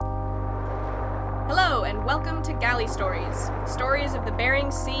and welcome to Galley Stories, stories of the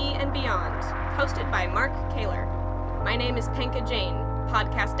Bering Sea and beyond, hosted by Mark Kaler. My name is Penka Jane,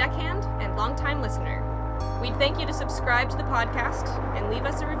 podcast deckhand and longtime listener. We'd thank you to subscribe to the podcast and leave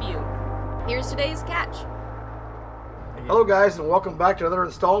us a review. Here's today's catch. Hello guys, and welcome back to another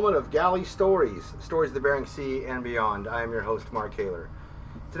installment of Galley Stories, stories of the Bering Sea and beyond. I am your host, Mark Kaler.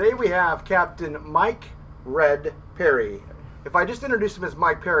 Today we have Captain Mike Red Perry. If I just introduce him as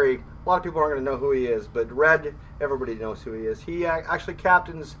Mike Perry, a lot of people aren't going to know who he is, but Red, everybody knows who he is. He actually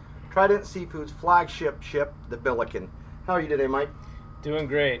captains Trident Seafood's flagship ship, the Billiken. How are you today, Mike? Doing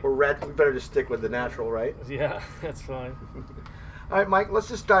great. Or Red, we better just stick with the natural, right? Yeah, that's fine. All right, Mike, let's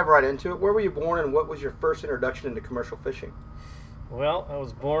just dive right into it. Where were you born and what was your first introduction into commercial fishing? Well, I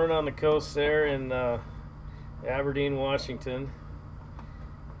was born on the coast there in Aberdeen, Washington.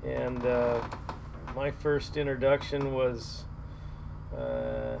 And my first introduction was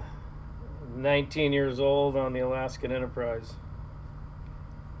 19 years old on the Alaskan Enterprise.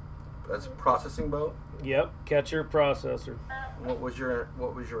 That's a processing boat? Yep, catcher processor. What was your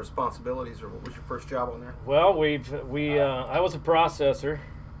responsibilities, or what was your first job on there? Well, I was a processor,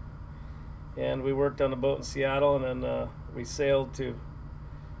 and we worked on the boat in Seattle, and then we sailed to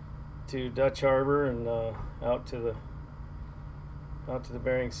Dutch Harbor and out to the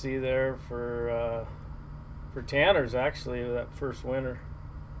Bering Sea there for Tanner's, actually, that first winter.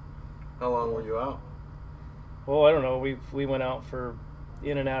 How long were you out? Well, I don't know. We went out for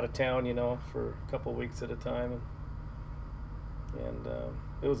in and out of town, for a couple weeks at a time, and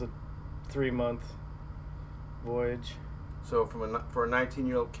it was a 3-month voyage. So for a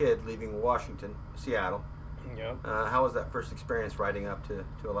 19-year-old kid leaving Washington, Seattle, yeah. How was that first experience riding up to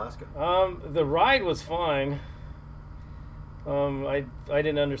Alaska? The ride was fine. I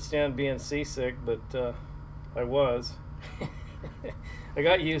didn't understand being seasick, but I was. I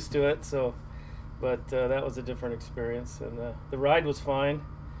got used to it, but that was a different experience, and the ride was fine.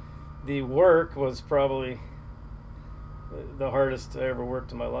 The work was probably the hardest I ever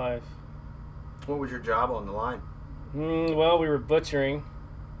worked in my life. What was your job on the line? Well, we were butchering,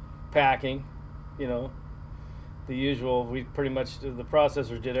 packing, the usual. We pretty much, the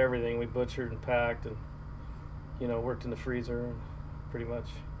processors did everything. We butchered and packed and, worked in the freezer and pretty much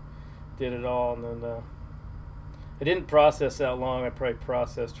did it all. And then I didn't process that long. I probably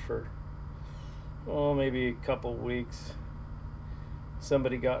processed for, maybe a couple weeks.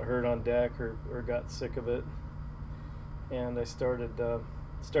 Somebody got hurt on deck or got sick of it. And I started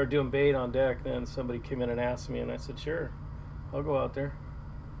doing bait on deck. Then somebody came in and asked me, and I said, sure, I'll go out there.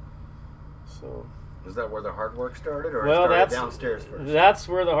 So... Is that where the hard work started, or well, it started downstairs first? That's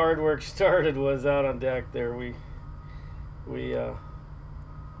where the hard work started, was out on deck there.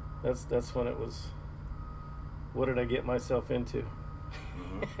 That's when it was, what did I get myself into?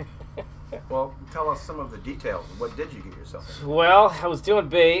 Mm-hmm. Well, tell us some of the details. What did you get yourself into? Well, I was doing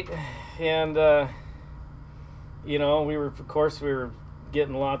bait, and we were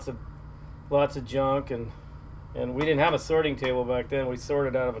getting lots of junk, and we didn't have a sorting table back then. We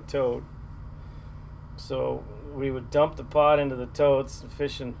sorted out of a tote. So we would dump the pot into the totes and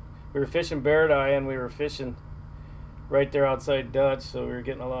fishing. We were fishing barred-eye, and we were fishing right there outside Dutch. So we were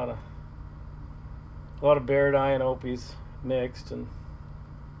getting a lot of barred-eye and opies mixed, and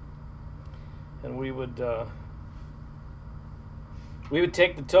we would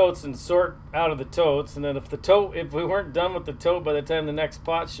take the totes and sort out of the totes. And then if we weren't done with the tote by the time the next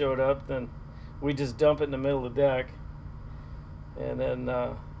pot showed up, then we just dump it in the middle of the deck. And then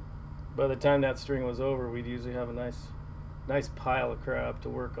by the time that string was over, we'd usually have a nice pile of crab to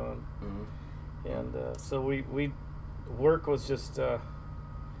work on. Mm-hmm. And so we work was just it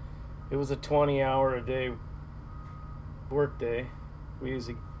was a 20-hour a day work day. We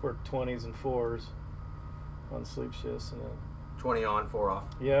usually worked 20s and 4s on sleep shifts, and 20 on, 4 off.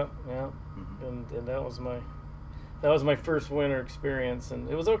 Yeah. Mm-hmm. And that was my first winter experience, and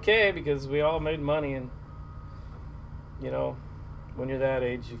it was okay because we all made money, and when you're that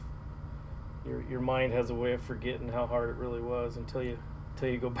age, your mind has a way of forgetting how hard it really was until you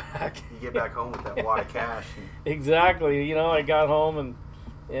go back. You get back home with that wad of cash. Exactly. I got home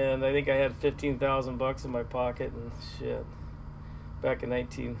and I think I had $15,000 in my pocket, and shit. Back in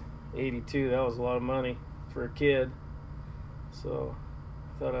 1982, that was a lot of money for a kid. So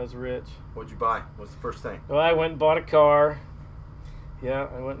I thought I was rich. What'd you buy? What's the first thing? Well, I went and bought a car. Yeah,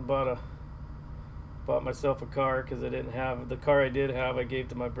 I went and bought myself a car because I didn't have the car I did have. I gave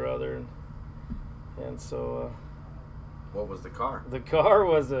to my brother, and so. What was the car? The car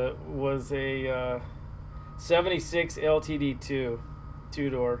was a 76 LTD2,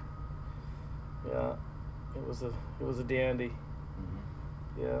 2-door. Yeah, it was a dandy.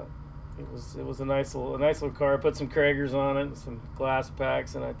 Mm-hmm. Yeah, It was a nice little car. I put some Kragers on it, and some glass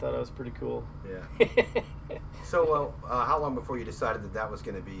packs, and I thought it was pretty cool. Yeah. So, how long before you decided that was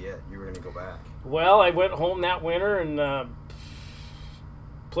going to be it? You were going to go back? Well, I went home that winter and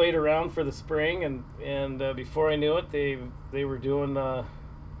played around for the spring, and before I knew it, they were doing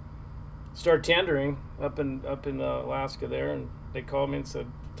start tendering up in Alaska there, and they called me and said,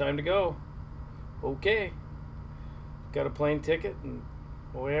 "Time to go." Okay. Got a plane ticket, and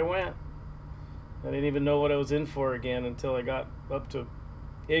away I went. I didn't even know what I was in for again until I got up to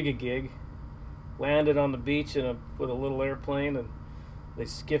Igagig, landed on the beach with a little airplane, and they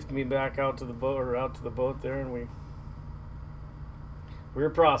skiffed me back out to the boat there, and we were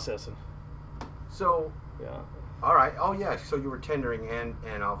processing. So, yeah. All right. Oh, yeah. So you were tendering,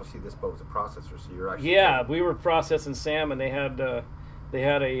 and obviously this boat was a processor, so you're actually... Yeah, we were processing salmon. They had a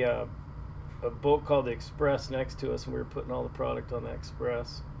boat called the Express next to us, and we were putting all the product on the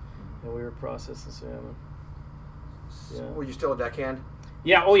Express, and we were processing salmon. Yeah. Were you still a deckhand?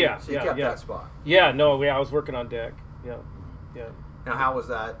 Yeah. Oh, yeah. So you kept that spot? Yeah. No. I was working on deck. Yeah. Yeah. Now, how was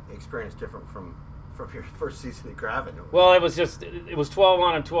that experience different from your first season at Gravin? Well, it was 12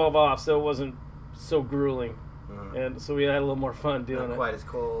 on and 12 off, so it wasn't so grueling. And so we had a little more fun doing it. Not quite as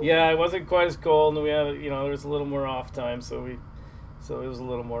cold. Yeah, it wasn't quite as cold, and we had, there was a little more off time, so it was a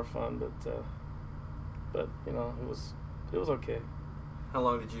little more fun, but it was okay. How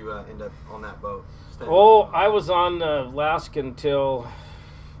long did you end up on that boat? I was on Alaska until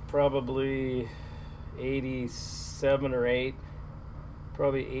probably 87 or 8.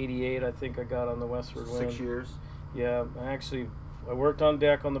 Probably 88, I think I got on the Westward Wind. 6 years? Yeah, I worked on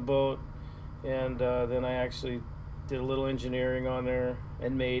deck on the boat, and then I actually did a little engineering on there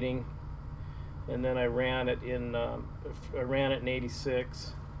and mating, and then I ran it in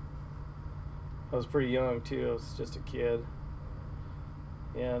 86. I was pretty young too. I was just a kid,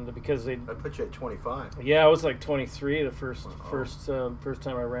 and because I put you at 25. Yeah, I was like 23 the first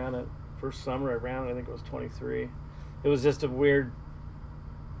time I ran it. First summer I ran it, I think it was 23. It was just a weird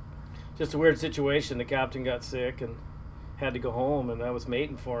situation. The captain got sick and had to go home, and I was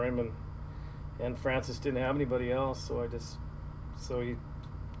mating for him, and Francis didn't have anybody else, so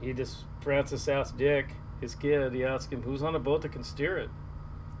Francis asked Dick, his kid, he asked him, who's on a boat that can steer it?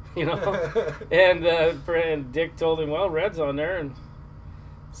 And Dick told him, well, Red's on there, and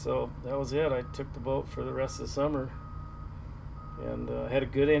so that was it. I took the boat for the rest of the summer, and I had a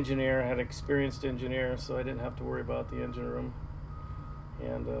good engineer, I had an experienced engineer, so I didn't have to worry about the engine room.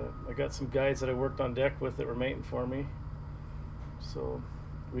 And I got some guys that I worked on deck with that were mating for me, so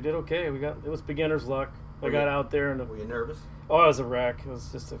we did okay. It was beginner's luck. I got out there and... Were you nervous? Oh, it was a wreck. It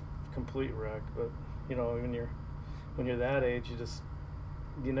was just a complete wreck. But when you're that age,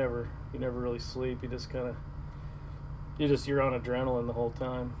 you never really sleep. You just kind of you're on adrenaline the whole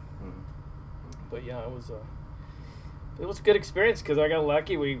time. Mm-hmm. But yeah, it was a good experience because I got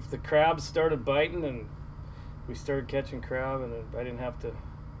lucky. The crabs started biting and we started catching crab, and I didn't have to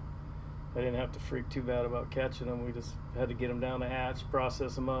freak too bad about catching them. We just had to get them down the hatch,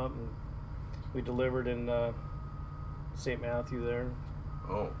 process them up, and we delivered in St. Matthew there.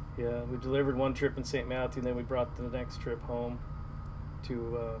 Oh. Yeah, we delivered one trip in St. Matthew, and then we brought the next trip home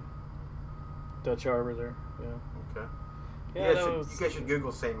to Dutch Harbor there. Yeah. Okay. Yeah, you guys should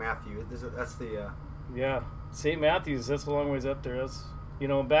Google St. Matthew. That's the... Yeah, St. Matthews, that's a long ways up there. That's,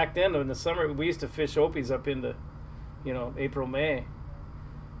 back then in the summer, we used to fish Opies up into, April, May.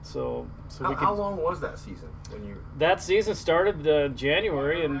 So how long was that season when you? That season started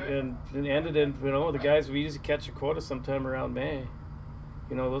January and ended in the guys, we used to catch a quota sometime around May.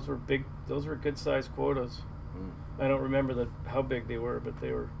 Those were good sized quotas. I don't remember how big they were, but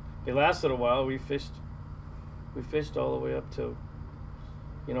they lasted a while. We fished all the way up to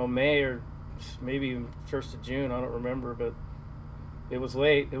May or maybe even 1st of June. I don't remember, but it was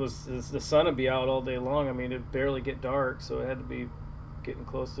late. The sun would be out all day long. I mean, it'd barely get dark, so it had to be getting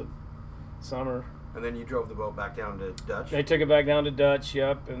close to summer. And then you drove the boat back down to Dutch? I took it back down to Dutch,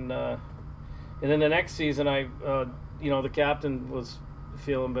 yep. And then the next season, the captain was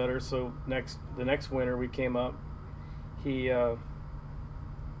feeling better, so the next winter we came up. He drove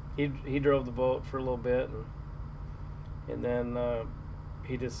the boat for a little bit, and then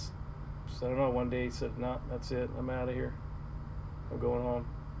he just, I don't know, one day he said, no, that's it, I'm out of here. I'm going home.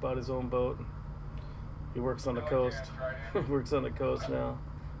 Bought his own boat. He works on the coast. He works on the coast now.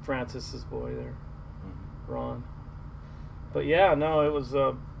 Francis's boy there, Ron. But yeah, no, it was.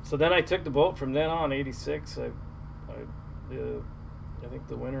 So then I took the boat from then on. 86. I think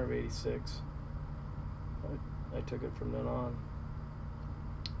the winter of 86. I took it from then on.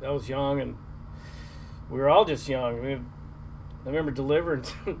 I was young, and we were all just young. I mean, I remember delivering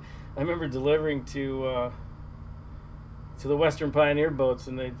to the Western Pioneer boats,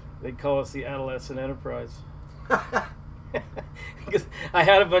 and they'd call us the Adolescent Enterprise. Because I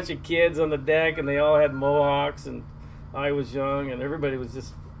had a bunch of kids on the deck, and they all had mohawks, and I was young, and everybody was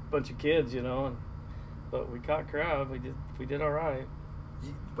just a bunch of kids, but we caught crab. We did all right.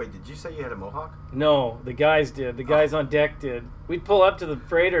 Wait, did you say you had a mohawk? No, the guys did. The guys on deck did. We'd pull up to the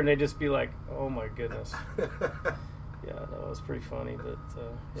freighter, and they'd just be like, "Oh my goodness." Yeah, no, it was pretty funny. But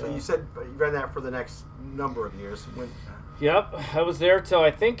so you said you ran that for the next number of years. Yep, I was there till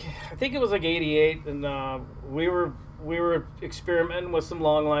I think it was like '88, and we were experimenting with some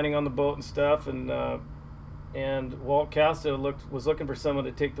long lining on the boat and stuff, and Walt Casta was looking for someone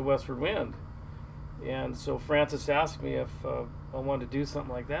to take the Westward Wind, and so Francis asked me if I wanted to do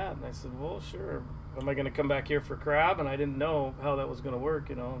something like that, and I said, well, sure. Am I going to come back here for crab? And I didn't know how that was going to work.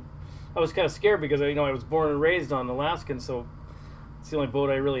 I was kind of scared because I was born and raised on Alaskan, so it's the only boat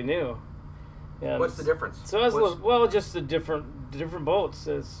I really knew. And what's the difference? So just the different boats.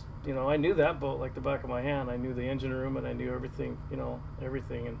 I knew that boat like the back of my hand. I knew the engine room, and I knew everything.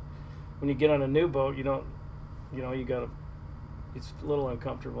 Everything. And when you get on a new boat, you don't. You gotta. It's a little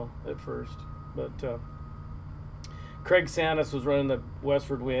uncomfortable at first, but Craig Santis was running the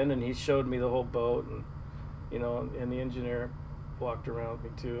Westward Wind, and he showed me the whole boat, and and the engineer walked around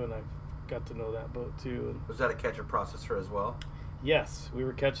with me too, and I got to know that boat too. And was that a catcher processor as well? Yes, we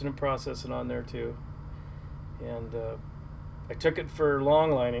were catching and processing on there too, and I took it for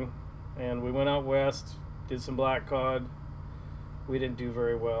long lining, and we went out west, did some black cod. We didn't do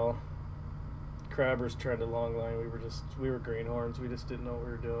very well. Crabbers tried to long line. We were greenhorns. We just didn't know what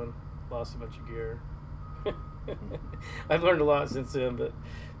we were doing. Lost a bunch of gear. I've learned a lot since then,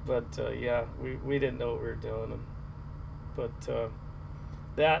 but yeah, we didn't know what we were doing.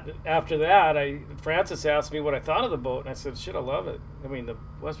 After that, Francis asked me what I thought of the boat, and I said, shit, I love it. I mean, the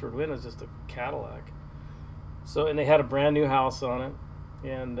Westward Wind is just a Cadillac. So, and they had a brand new house on it,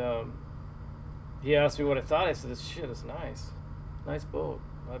 and he asked me what I thought. I said, this shit is nice boat.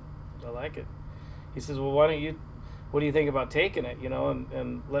 I like it. He says, well, what do you think about taking it,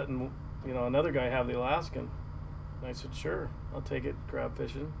 and letting, another guy have the Alaskan? And I said, sure, I'll take it crab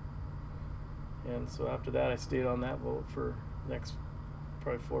fishing. And so after that, I stayed on that boat for next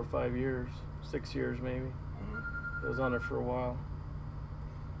probably 4 or 5 years, 6 years maybe. Mm-hmm. I was on there for a while.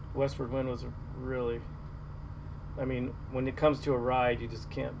 Westward Wind was really, when it comes to a ride, you just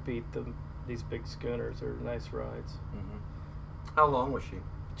can't beat these big schooners. They're nice rides. Mm-hmm. How long was she?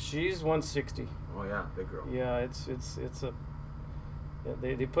 She's 160. Oh yeah, big girl. Yeah, it's a.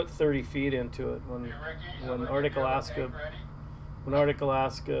 They put 30 feet into it when Arctic Alaska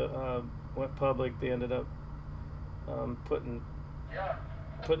went public. They ended up putting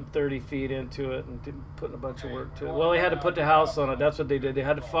 30 feet into it and putting a bunch of work to it. Well, they had to put the house on it. That's what they did. They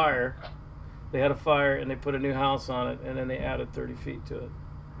had a fire. And they put a new house on it, and then they added 30 feet to it.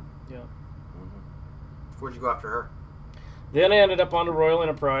 Yeah. Mm-hmm. Where'd you go after her? Then I ended up on the Royal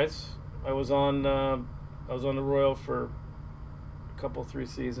Enterprise. I was on the Royal for a couple, 3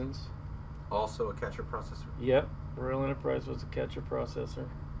 seasons. Also a catcher processor? Yep. Royal Enterprise was a catcher processor.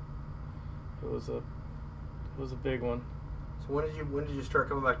 It was a big one. So when did you start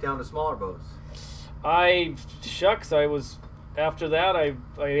coming back down to smaller boats? After that I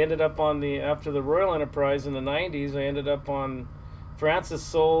ended up after the Royal Enterprise in the 90s, I ended up on, Francis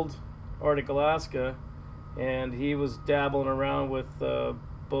sold Arctic Alaska, and he was dabbling around with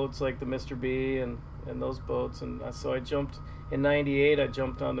boats like the Mr. B and those boats, and so I jumped in '98. I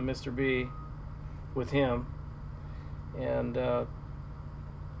jumped on the Mr. B with him, and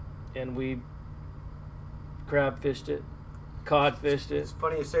we crab fished it, cod fished it. It's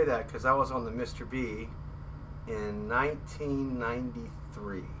funny you say that because I was on the Mr. B in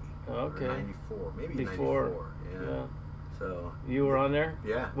 1993. Okay. Or 94, maybe Before. 94. Yeah. So you were on there?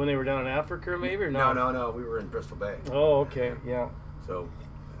 Yeah. When they were down in Africa, maybe, or no? No. We were in Bristol Bay. Oh, okay. Yeah. So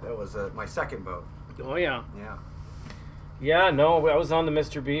that was my second boat. Oh yeah. Yeah. Yeah. No, I was on the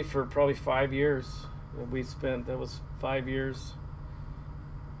Mr. B for probably 5 years. That was 5 years.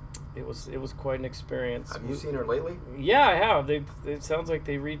 It was quite an experience. Have you seen her lately? Yeah, I have. It sounds like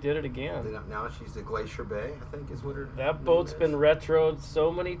they redid it again. Now she's the Glacier Bay, I think is what her That boat's been retroed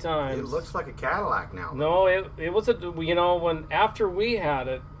so many times. It looks like a Cadillac now. No, it was when after we had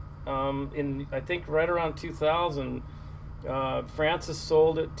it, in I think right around 2000, Francis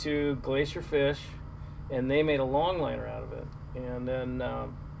sold it to Glacier Fish, and they made a longliner out of it. And then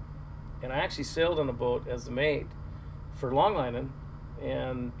and I actually sailed on the boat as the mate for longlining,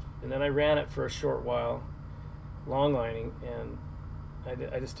 and then I ran it for a short while, longlining, and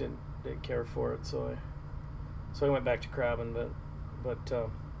I just didn't care for it, so So I went back to crabbing, but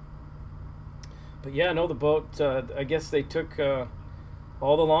yeah, no, the boat. I guess they took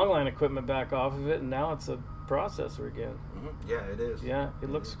all the longline equipment back off of it, and now it's a processor again. Mm-hmm. Yeah, it is. Yeah, it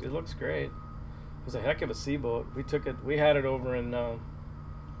looks great. It was a heck of a sea boat. We had it over in.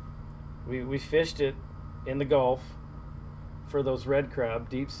 We fished it in the Gulf for those red crab,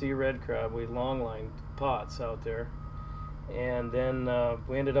 deep sea red crab. We longlined pots out there, and then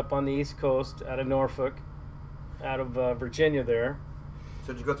we ended up on the East Coast out of Norfolk, out of Virginia there.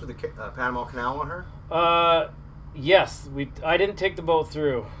 So did you go through the Panama Canal on her? Yes, I didn't take the boat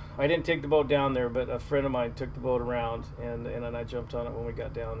through. I didn't take the boat down there, but a friend of mine took the boat around, and then I jumped on it when we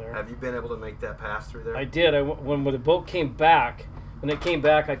got down there. Have you been able to make that pass through there? I did. When the boat came back, when it came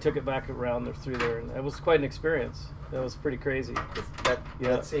back, I took it back around there through there, and it was quite an experience. That was pretty crazy.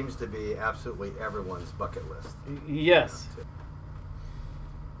 That seems to be absolutely everyone's bucket list. Yes.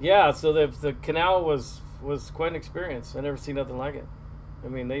 Yeah. So the canal was quite an experience. I never seen nothing like it. I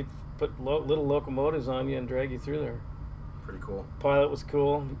mean, they put little locomotives on you and drag you through there. Pretty cool. Pilot was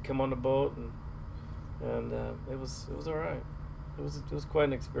cool. He'd come on the boat, and it was all right. It was quite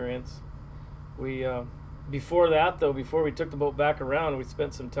an experience. We before that though, before we took the boat back around, we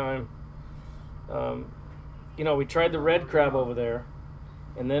spent some time. We tried the red crab over there,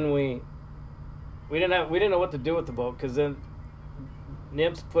 and then we didn't know what to do with the boat, because then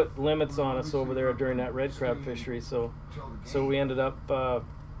NMFS put limits on us over there during that red crab fishery. So we ended up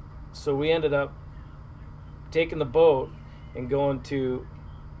taking the boat and going to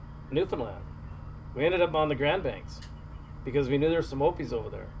Newfoundland. We ended up on the Grand Banks because we knew there were some opies over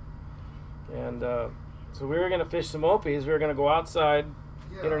there, and so we were going to fish some opies. We were going to go outside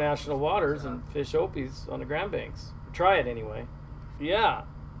international waters and fish opies on the Grand Banks. Try it anyway. Yeah,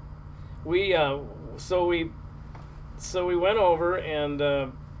 so we went over and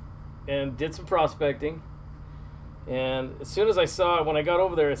did some prospecting. And as soon as I saw it, when I got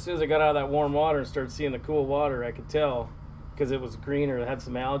over there, as soon as I got out of that warm water and started seeing the cool water, I could tell, because it was greener, it had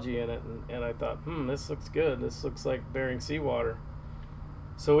some algae in it, and I thought, this looks good. This looks like Bering Sea water.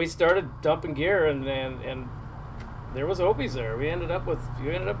 So we started dumping gear, and there was opies there. We ended up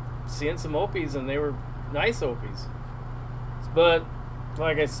seeing some opies, and they were nice opies. But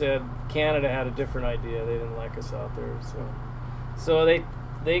like I said, Canada had a different idea. They didn't like us out there, so they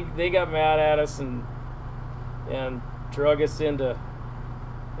got mad at us and drug us into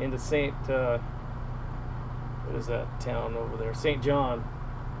St. What is that town over there? St. John,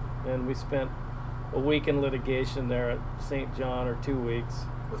 and we spent a week in litigation there at St. John, or 2 weeks.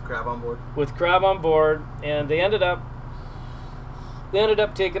 With crab on board? With crab on board, and they ended up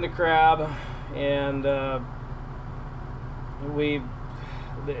taking the crab, and we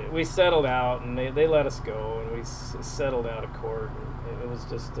settled out, and they let us go, and we settled out of court, and it was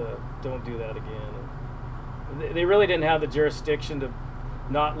just don't do that again. And they really didn't have the jurisdiction to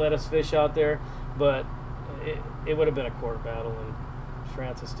not let us fish out there, but it would have been a court battle, and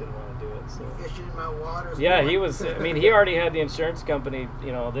Francis didn't want to do it. So fishing in my waters. Yeah, he was. I mean, he already had the insurance company.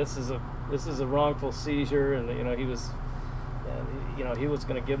 This is a wrongful seizure, and he was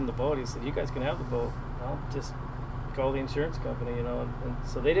going to give him the boat. He said, "You guys can have the boat. I'll just call the insurance company." And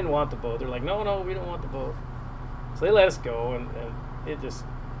so they didn't want the boat. They're like, "No, we don't want the boat." So they let us go, and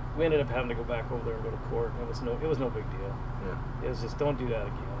we ended up having to go back over there and go to court. And it was no big deal. Yeah. It was just, don't do that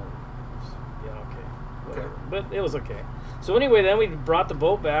again. Okay. Whatever. Okay. But it was okay. So anyway, then we brought the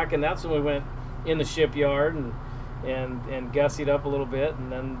boat back, and that's when we went in the shipyard and gussied up a little bit, and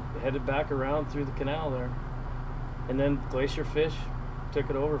then headed back around through the canal there. And then Glacier Fish took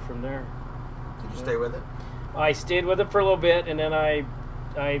it over from there. Did you stay with it? I stayed with it for a little bit, and then I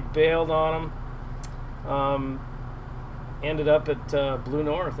bailed on them. Ended up at Blue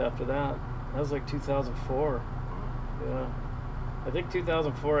North after that. That was like 2004. Yeah. I think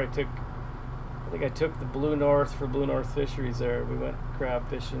 2004 I took the Blue North for Blue North Fisheries there. We went crab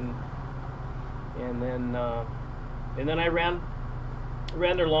fishing, and then I ran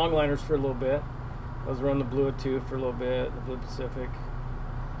their longliners for a little bit. I was running the Blue Attu for a little bit, the Blue Pacific,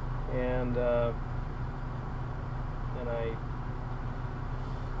 and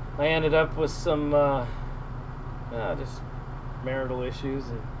I ended up with some just marital issues,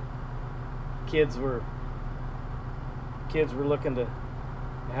 and kids were looking to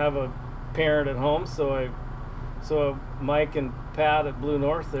have a parent at home, so Mike and Pat at Blue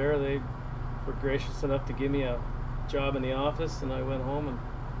North there, they were gracious enough to give me a job in the office, and I went home and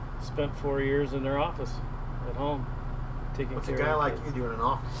spent 4 years in their office at home taking care of What's a guy like you do in an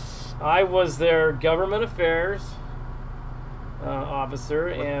office? I was their government affairs officer,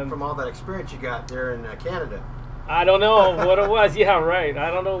 and from all that experience you got there in Canada. I don't know what it was. Yeah, right. I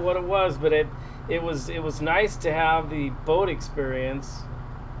don't know what it was, but it it was nice to have the boat experience,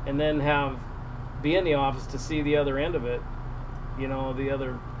 and then be in the office to see the other end of it, the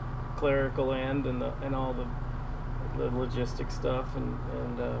other clerical end and all the logistic stuff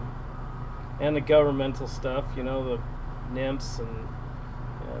and the governmental stuff, the NIMS and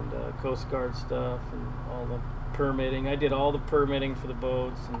Coast Guard stuff and all the permitting. I did all the permitting for the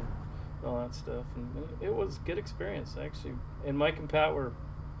boats and all that stuff, and it was a good experience actually. And Mike and Pat were,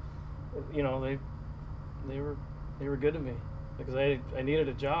 they were good to me because I needed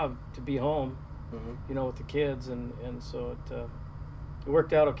a job to be home, with the kids, and so it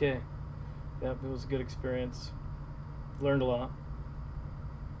worked out okay. Yep, it was a good experience. Learned a lot.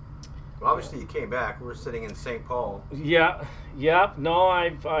 Well, obviously you came back. We're sitting in St. Paul. Yeah. No,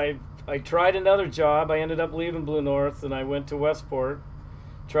 I tried another job. I ended up leaving Blue North, and I went to Westport.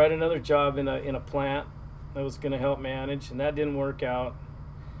 Tried another job in a plant I was going to help manage, and that didn't work out.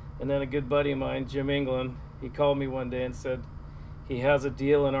 And then a good buddy of mine, Jim England, he called me one day and said he has a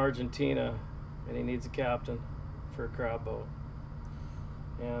deal in Argentina, and he needs a captain for a crab boat.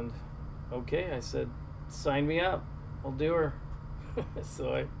 And okay, I said, sign me up. I'll do her.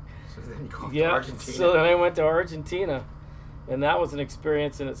 So then you called to Argentina. So then I went to Argentina, and that was an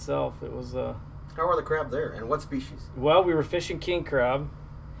experience in itself. It was How are the crab there, and what species? Well, we were fishing king crab,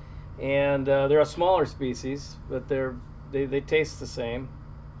 and they're a smaller species, but they taste the same.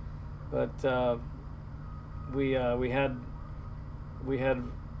 But we had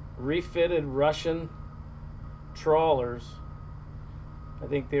refitted Russian trawlers. I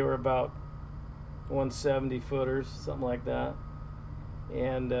think they were about 170 footers, something like that.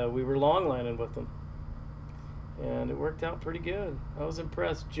 And we were long lining with them. And it worked out pretty good. I was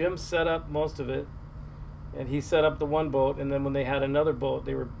impressed. Jim set up most of it. And he set up the one boat, and then when they had another boat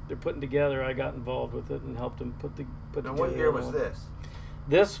they're putting together, I got involved with it and helped them put together. Now what year was this?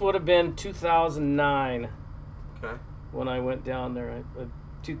 This would have been 2009. Okay. When I went down there.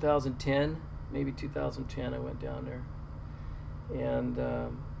 2010, maybe 2010 I went down there. And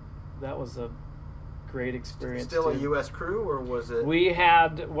that was a great experience. Still a U.S. crew, or was it?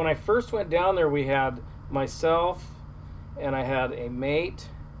 When I first went down there, we had myself, and I had a mate,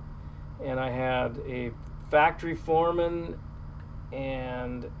 and I had a factory foreman,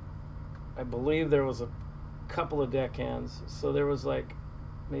 and I believe there was a couple of deckhands. So there was like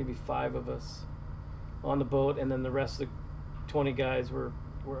maybe 5 of us on the boat, and then the rest of the 20 guys were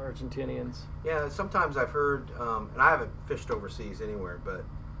Argentinians. Yeah, sometimes I've heard, and I haven't fished overseas anywhere, but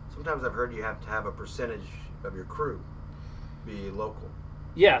sometimes I've heard you have to have a percentage of your crew be local.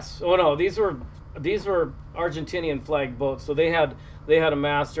 Yes. Oh no, these were Argentinian flagged boats, so they had a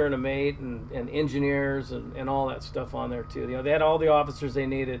master and a mate and engineers and all that stuff on there too. They had all the officers they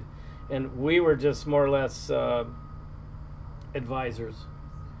needed, and we were just more or less advisors.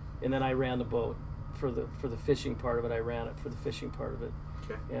 And then I ran the boat for the fishing part of it. I ran it for the fishing part of it.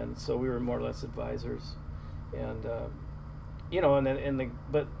 Okay. And so we were more or less advisors, and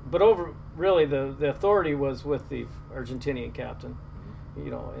but over really the authority was with the Argentinian captain.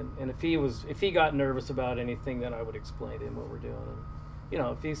 And if he got nervous about anything, then I would explain to him what we're doing. And,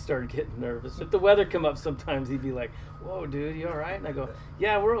 if he started getting nervous, if the weather come up, sometimes he'd be like, "Whoa, dude, you all right?" And I go,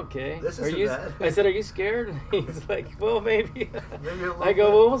 "Yeah, we're okay." This isn't bad. I said, "Are you scared?" And he's like, "Well, maybe." I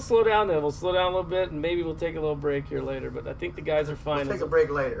go, "Well, we'll slow down then. We'll slow down a little bit, and maybe we'll take a little break here later. But I think the guys are fine. We'll take a break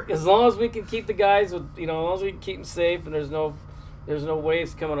later. As long as we can keep the guys with, as long as we can keep them safe, and there's no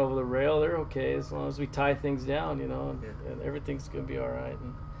waves coming over the rail, they're okay. As long as we tie things down, and everything's gonna be all right."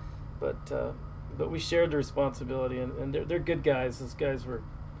 But we shared the responsibility, and they're good guys. Those guys were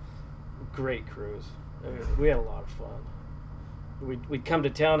great crews. I mean, we had a lot of fun. We'd come to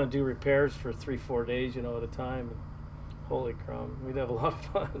town and do repairs for 3-4 days, at a time. And holy crumb, we'd have a lot of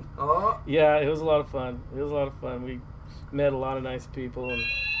fun. Oh. Yeah, it was a lot of fun. We met a lot of nice people, and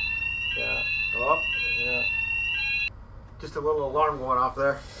yeah. Oh. Yeah. Just a little alarm going off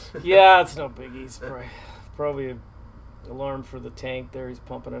there. Yeah, it's no biggie. It's probably an alarm for the tank there. He's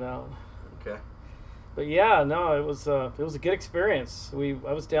pumping it out. Okay. But yeah, no, it was a good experience.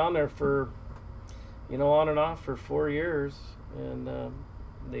 I was down there for, on and off for 4 years, and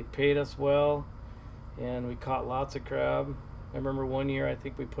they paid us well, and we caught lots of crab. I remember one year I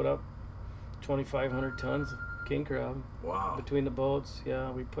think we put up 2,500 tons of king crab. Wow. Between the boats.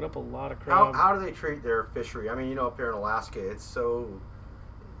 Yeah, we put up a lot of crab. How do they treat their fishery? I mean, up here in Alaska, it's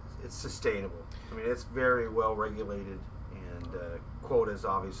sustainable. I mean, it's very well regulated, and quotas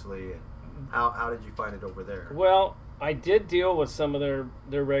obviously. And how did you find it over there? Well, I did deal with some of their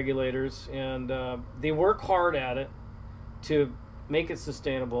regulators, and they work hard at it to make it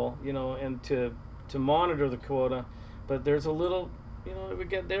sustainable, and to monitor the quota. But there's a little,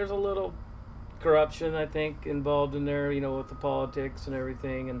 there's a little corruption, I think, involved in there, with the politics and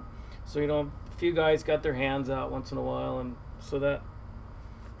everything. And so, a few guys got their hands out once in a while, and so that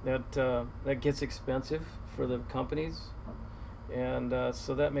gets expensive for the companies. And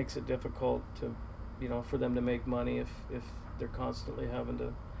so that makes it difficult to, for them to make money if they're constantly having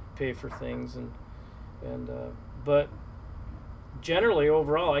to pay for things. But generally,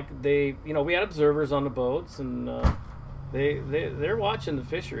 overall, we had observers on the boats, and they're watching the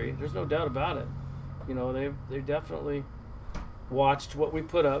fishery. There's no doubt about it. They definitely watched what we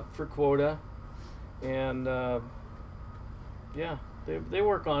put up for quota, and they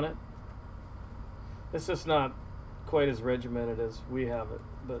work on it. It's just not quite as regimented as we have it,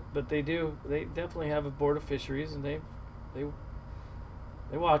 but they definitely have a board of fisheries, and they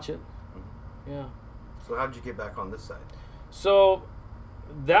watch it. Yeah. So how did you get back on this side? So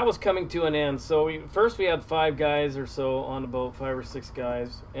that was coming to an end. So we had 5 guys or so on the boat, 5 or 6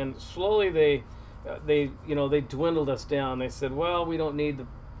 guys, and slowly they dwindled us down. They said, well, we don't need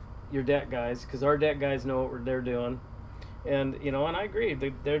your deck guys, because our deck guys know what they're doing. And and I agreed.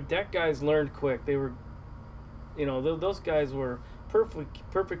 Their deck guys learned quick. They were, those guys were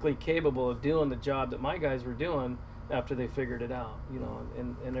perfectly capable of doing the job that my guys were doing after they figured it out.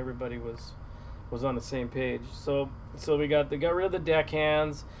 And everybody was on the same page. So they got rid of the deck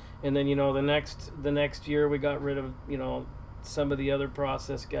hands, and then the next year we got rid of some of the other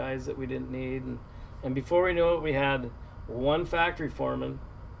process guys that we didn't need, and before we knew it, we had 1 factory foreman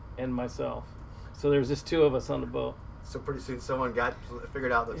and myself. So there was just 2 of us on the boat. So pretty soon someone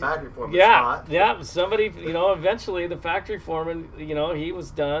figured out the factory foreman spot. Yeah, somebody, eventually the factory foreman, he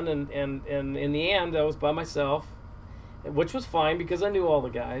was done, and in the end I was by myself, which was fine because I knew all the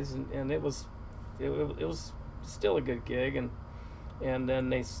guys, and it was still a good gig, and then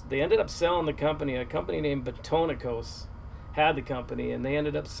they ended up selling the company. A company named Batonicos had the company, and they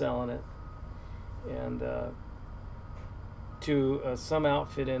ended up selling it, and to some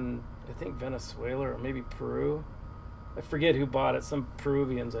outfit in, I think, Venezuela or maybe Peru. I forget who bought it. Some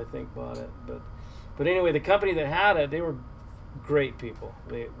Peruvians, I think, bought it. But anyway, the company that had it, they were great people.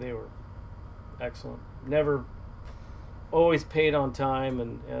 They were excellent. Never, always paid on time,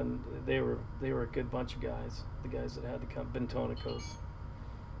 and they were a good bunch of guys. The guys that had the company, Bentonicos.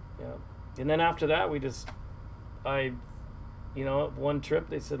 Yeah. And then after that, one trip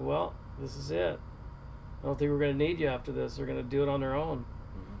they said, well, this is it. I don't think we're going to need you after this. They're going to do it on their own.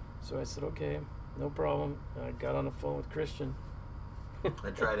 Mm-hmm. So I said, okay. No problem. I got on the phone with Christian. I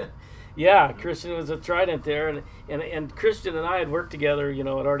tried it. Yeah, Christian was a Trident there, and Christian and I had worked together, at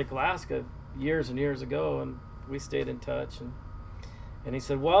Arctic Alaska years and years ago, and we stayed in touch. And he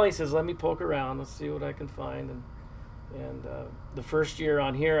said, let me poke around, let's see what I can find. And the first year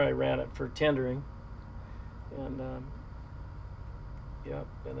on here, I ran it for tendering, and and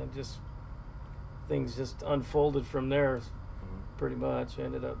then things just unfolded from there, pretty much. I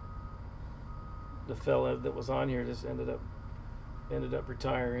ended up. The fella that was on here just ended up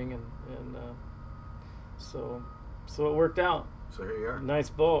retiring, and so it worked out. So here you are. Nice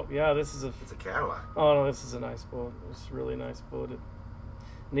boat. Yeah, it's a Cadillac. Oh no, this is a nice boat. It's a really nice boat. It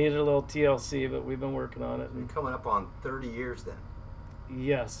needed a little TLC, but we've been working on it. You're coming up on 30 years then.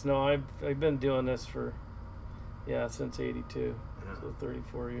 Yes. No, I've been doing this since '82. Yeah. So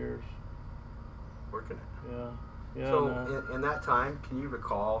 34 years. Working it. Yeah. Yeah. So in that time, can you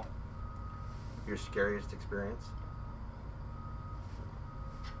recall your scariest experience?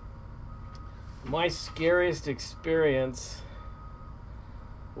 My scariest experience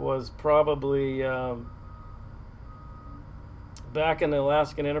was probably back in the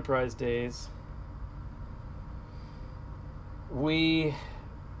Alaskan Enterprise days. We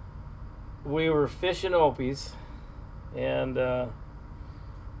were fishing Opies, and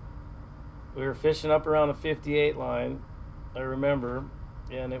we were fishing up around a 58 line, I remember.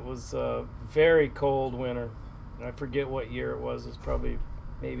 And it was a very cold winter. I forget what year it was. It's probably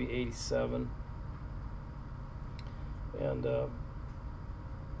maybe 87. And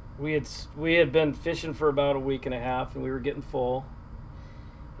we had been fishing for about a week and a half, and we were getting full.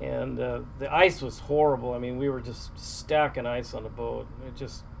 And the ice was horrible. I mean, we were just stacking ice on the boat. It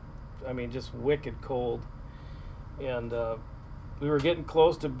just wicked cold. And we were getting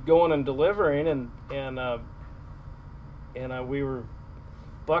close to going and delivering, and we were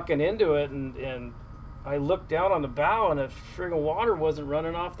bucking into it, and I looked down on the bow, and the friggin' water wasn't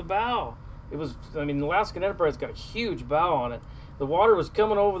running off the bow. It was, the Alaskan Enterprise got a huge bow on it. The water was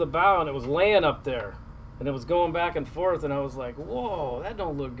coming over the bow, and it was laying up there, and it was going back and forth, and I was like, whoa, that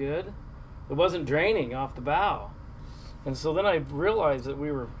don't look good. It wasn't draining off the bow. And so then I realized that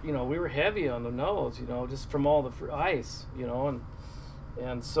we were heavy on the nose, just from all the ice,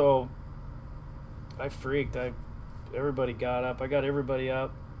 and so I freaked. Everybody got up. I got everybody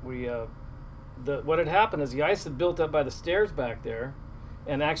up. What had happened is the ice had built up by the stairs back there,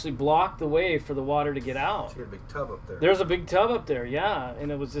 and actually blocked the way for the water to get out. So you had a big tub up there. There's a big tub up there, yeah,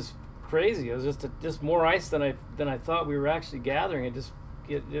 and it was just crazy. It was just more ice than I thought we were actually gathering.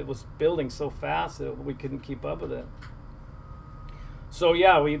 It was building so fast that we couldn't keep up with it. So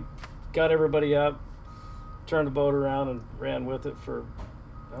yeah, we got everybody up, turned the boat around, and ran with it for,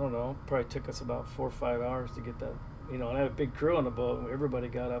 I don't know, probably took us about 4 or 5 hours to get that. And I had a big crew on the boat, and everybody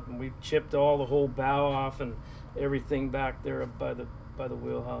got up, and we chipped all the whole bow off and everything back there by the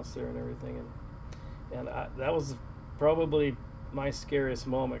wheelhouse there and everything, and that was probably my scariest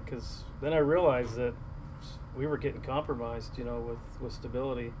moment, because then I realized that we were getting compromised, with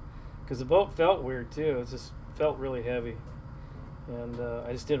stability, because the boat felt weird too. It just felt really heavy, and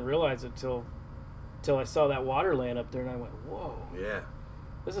I just didn't realize it till I saw that water laying up there, and I went, whoa, yeah,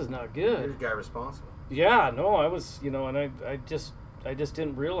 this is not good. You're the guy responsible. Yeah, no, I was, and I just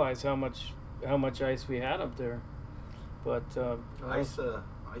didn't realize how much ice we had up there, but ice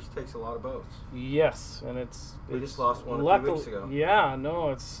takes a lot of boats. Yes, and we just lost one a few weeks ago. Yeah,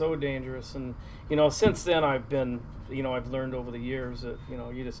 no, it's so dangerous, and since then I've learned over the years that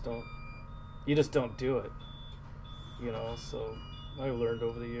you just don't do it, So I've learned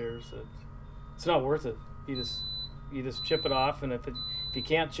over the years that it's not worth it. You just chip it off, and if you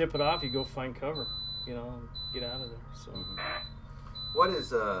can't chip it off, you go find cover. Get out of there. So, what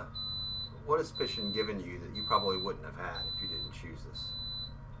has fishing given you that you probably wouldn't have had if you didn't choose this?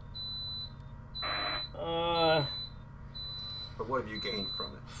 But what have you gained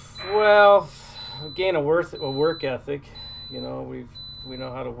from it? Well, gain a work ethic. We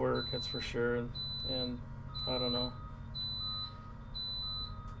know how to work. That's for sure. And I don't know.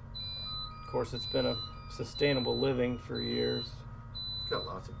 Of course, it's been a sustainable living for years. It's got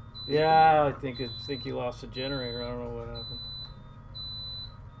lots of. Yeah, I think he lost a generator. I don't know what happened.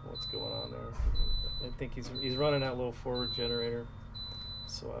 What's going on there? I think he's running that little forward generator,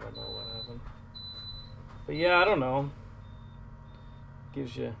 so I don't know what happened. But yeah, I don't know.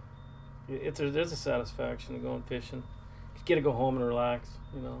 Gives you, there's a satisfaction in going fishing. You get to go home and relax,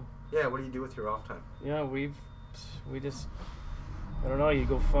 Yeah, what do you do with your off time? Yeah, we just, I don't know. You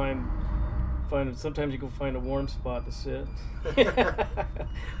go find. Sometimes you go find a warm spot to sit. Got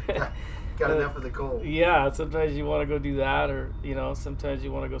enough of the cold. Yeah, sometimes you want to go do that, or sometimes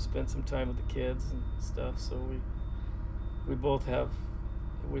you want to go spend some time with the kids and stuff. So we both have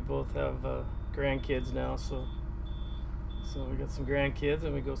grandkids now. So we got some grandkids,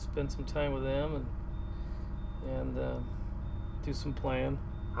 and we go spend some time with them and do some playing.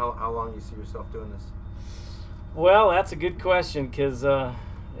 How long do you see yourself doing this? Well, that's a good question, because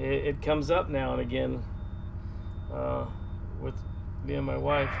it comes up now and again with me and my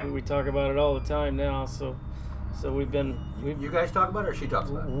wife. We talk about it all the time now. So we've been. You guys talk about it, or she talks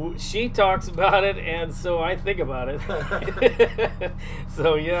about it? She talks about it, and so I think about it.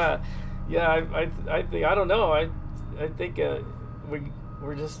 So yeah, I think, I don't know. I think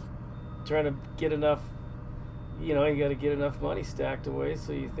we're just trying to get enough. You got to get enough money stacked away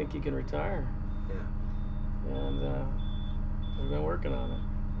so you think you can retire. Yeah. And we've been working on it.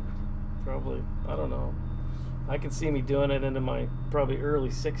 Probably, I don't know. I can see me doing it into my probably early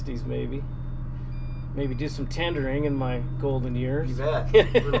 60s, maybe. Maybe do some tendering in my golden years. You bet. A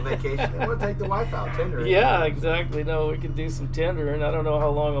little vacation. I want to take the wife out tendering. Yeah, exactly. No, we can do some tendering. I don't know how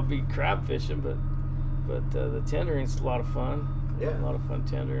long I'll be crab fishing, but the tendering's a lot of fun. Yeah. A lot of fun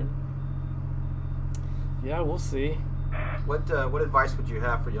tendering. Yeah, we'll see. What advice would you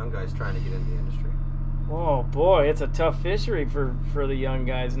have for young guys trying to get into the industry? Oh boy, it's a tough fishery for the young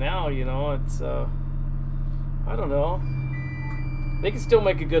guys now. It's I don't know. They can still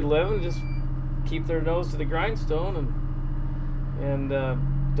make a good living. Just keep their nose to the grindstone and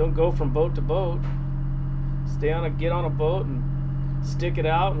don't go from boat to boat. Get on a boat and stick it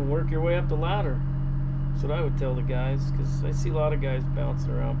out and work your way up the ladder. That's what I would tell the guys, because I see a lot of guys bouncing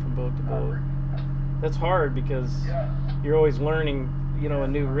around from boat to boat. That's hard because you're always learning. A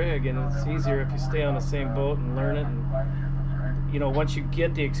new rig, and it's easier if you stay on the same boat and learn it. And once you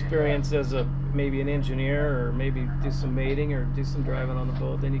get the experience as maybe an engineer, or maybe do some mating or do some driving on the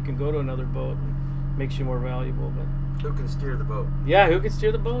boat, then you can go to another boat and makes you more valuable. But who can steer the boat? Yeah, who can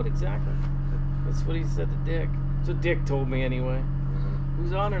steer the boat? Exactly. That's what he said to Dick. That's what Dick told me anyway. Mm-hmm.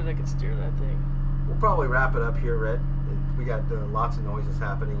 Who's on there that can steer that thing? We'll probably wrap it up here, Red. We got lots of noises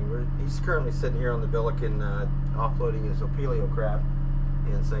happening. He's currently sitting here on the Billiken offloading his Opelio crab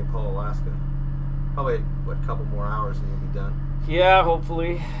in St. Paul, Alaska. Probably a couple more hours and you'll be done. Yeah,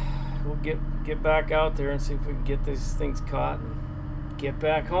 hopefully we'll get back out there and see if we can get these things caught and get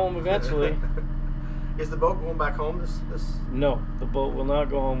back home eventually. Is the boat going back home this? No, the boat will not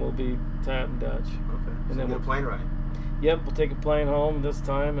go home. We'll be tied up in Dutch. Okay. And then we'll get a plane ride. Yep, we'll take a plane home this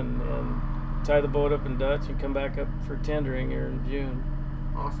time and tie the boat up in Dutch and come back up for tendering here in June.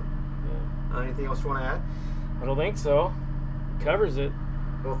 Awesome. Yeah. Anything else you want to add? I don't think so. It covers it.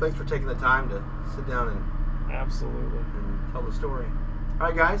 Well, thanks for taking the time to sit down Absolutely. and tell the story. All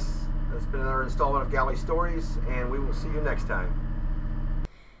right, guys. That's been another installment of Galley Stories, and we will see you next time.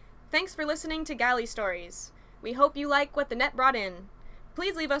 Thanks for listening to Galley Stories. We hope you like what the net brought in.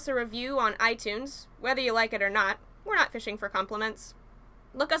 Please leave us a review on iTunes, whether you like it or not. We're not fishing for compliments.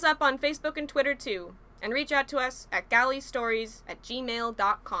 Look us up on Facebook and Twitter too, and reach out to us at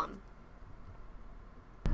galleystories@gmail.com.